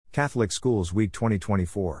Catholic Schools Week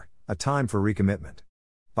 2024, A Time for Recommitment.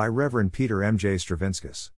 By Reverend Peter M. J.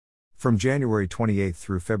 Stravinskas. From January 28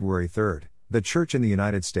 through February 3, the Church in the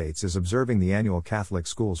United States is observing the annual Catholic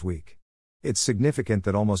Schools Week. It's significant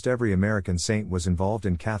that almost every American saint was involved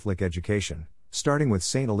in Catholic education, starting with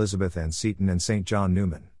St. Elizabeth Ann Seton and St. John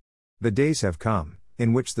Neumann. The days have come,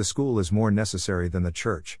 in which the school is more necessary than the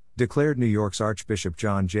Church, declared New York's Archbishop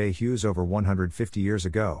John J. Hughes over 150 years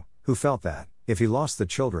ago, who felt that, if he lost the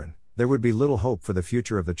children, there would be little hope for the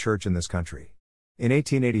future of the Church in this country. In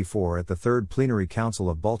 1884, at the Third Plenary Council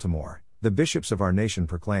of Baltimore, the bishops of our nation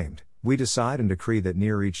proclaimed, "We decide and decree that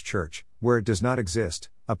near each church, where it does not exist,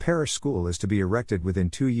 a parish school is to be erected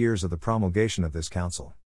within 2 years of the promulgation of this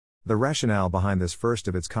council." The rationale behind this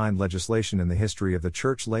first-of-its-kind legislation in the history of the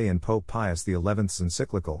Church lay in Pope Pius XI's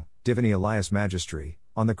encyclical, Divini Illius Magistri,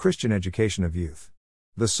 on the Christian education of youth.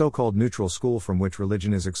 The so-called neutral school from which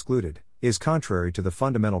religion is excluded, is contrary to the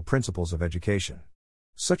fundamental principles of education.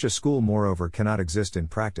 Such a school, moreover, cannot exist in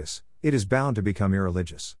practice; it is bound to become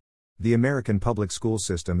irreligious. The American public school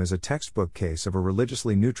system is a textbook case of a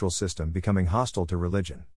religiously neutral system becoming hostile to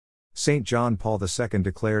religion. St. John Paul II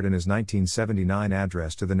declared in his 1979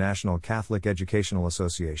 address to the National Catholic Educational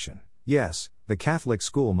Association, "Yes, the Catholic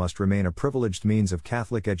school must remain a privileged means of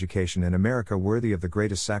Catholic education in America worthy of the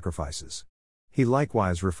greatest sacrifices." He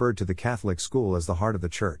likewise referred to the Catholic school as the heart of the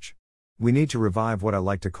Church. We need to revive what I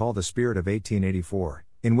like to call the spirit of 1884,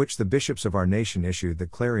 in which the bishops of our nation issued the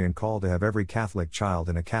clarion call to have every Catholic child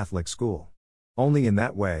in a Catholic school. Only in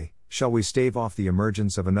that way shall we stave off the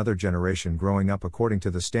emergence of another generation growing up according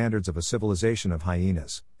to the standards of a civilization of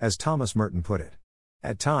hyenas, as Thomas Merton put it.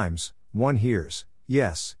 At times, one hears,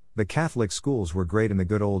 "Yes, the Catholic schools were great in the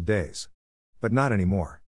good old days. But not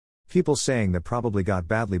anymore." People saying that probably got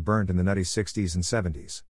badly burnt in the nutty 60s and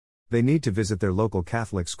 70s. They need to visit their local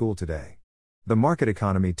Catholic school today. The market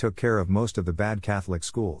economy took care of most of the bad Catholic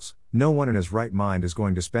schools. No one in his right mind is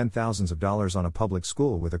going to spend thousands of dollars on a public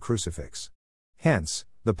school with a crucifix. Hence,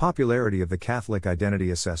 the popularity of the Catholic identity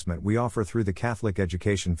assessment we offer through the Catholic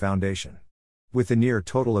Education Foundation. With the near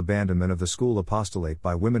total abandonment of the school apostolate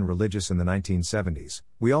by women religious in the 1970s,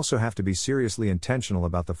 we also have to be seriously intentional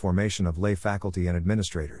about the formation of lay faculty and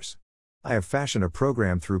administrators. I have fashioned a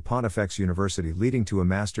program through Pontifex University leading to a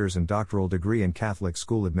master's and doctoral degree in Catholic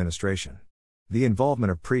school administration. The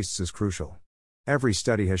involvement of priests is crucial. Every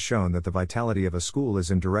study has shown that the vitality of a school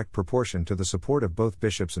is in direct proportion to the support of both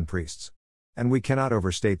bishops and priests. And we cannot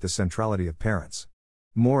overstate the centrality of parents.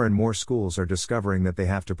 More and more schools are discovering that they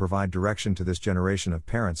have to provide direction to this generation of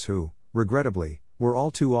parents who, regrettably, were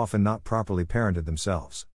all too often not properly parented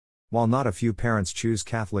themselves. While not a few parents choose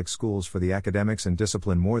Catholic schools for the academics and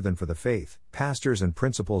discipline more than for the faith, pastors and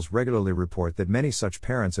principals regularly report that many such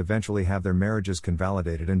parents eventually have their marriages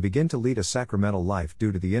convalidated and begin to lead a sacramental life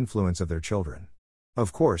due to the influence of their children.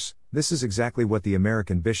 Of course, this is exactly what the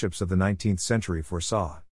American bishops of the 19th century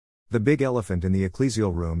foresaw. The big elephant in the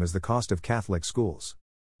ecclesial room is the cost of Catholic schools.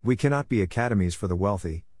 We cannot be academies for the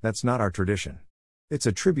wealthy, that's not our tradition. It's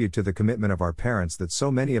a tribute to the commitment of our parents that so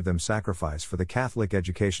many of them sacrifice for the Catholic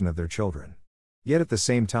education of their children. Yet at the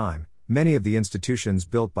same time, many of the institutions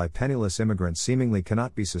built by penniless immigrants seemingly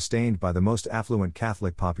cannot be sustained by the most affluent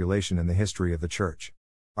Catholic population in the history of the Church.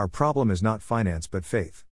 Our problem is not finance but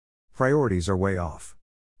faith. Priorities are way off.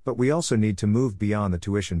 But we also need to move beyond the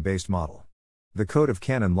tuition-based model. The Code of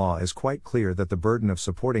Canon Law is quite clear that the burden of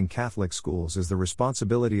supporting Catholic schools is the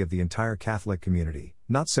responsibility of the entire Catholic community,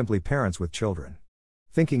 not simply parents with children.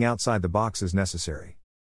 Thinking outside the box is necessary.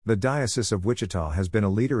 The Diocese of Wichita has been a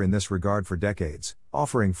leader in this regard for decades,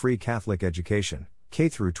 offering free Catholic education, K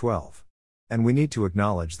through 12. And we need to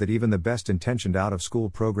acknowledge that even the best-intentioned out-of-school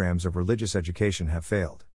programs of religious education have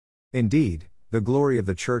failed. Indeed, the glory of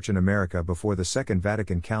the Church in America before the Second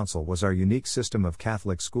Vatican Council was our unique system of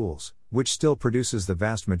Catholic schools, which still produces the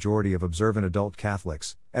vast majority of observant adult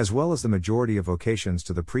Catholics, as well as the majority of vocations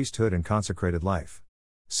to the priesthood and consecrated life.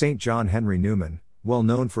 St. John Henry Neumann, well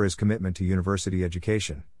known for his commitment to university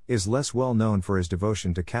education, is less well known for his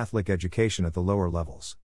devotion to Catholic education at the lower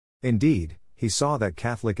levels. Indeed, he saw that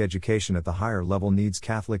Catholic education at the higher level needs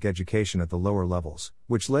Catholic education at the lower levels,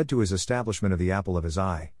 which led to his establishment of the apple of his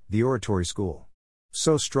eye, the oratory school.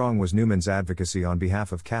 So strong was Neumann's advocacy on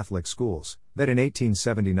behalf of Catholic schools, that in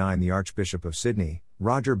 1879 the Archbishop of Sydney,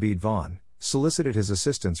 Roger Bede Vaughan, solicited his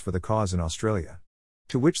assistance for the cause in Australia.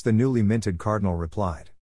 To which the newly minted Cardinal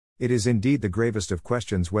replied, "It is indeed the gravest of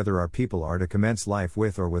questions whether our people are to commence life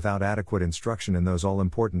with or without adequate instruction in those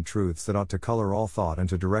all-important truths that ought to color all thought and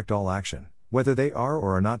to direct all action, whether they are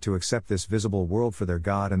or are not to accept this visible world for their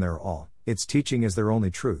God and their all, its teaching as their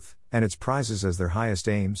only truth, and its prizes as their highest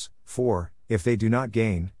aims, for, if they do not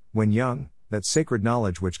gain, when young, that sacred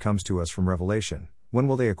knowledge which comes to us from revelation, when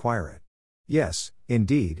will they acquire it? Yes,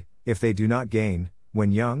 indeed, if they do not gain,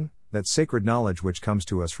 when young, that sacred knowledge which comes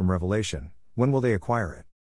to us from revelation, when will they acquire it?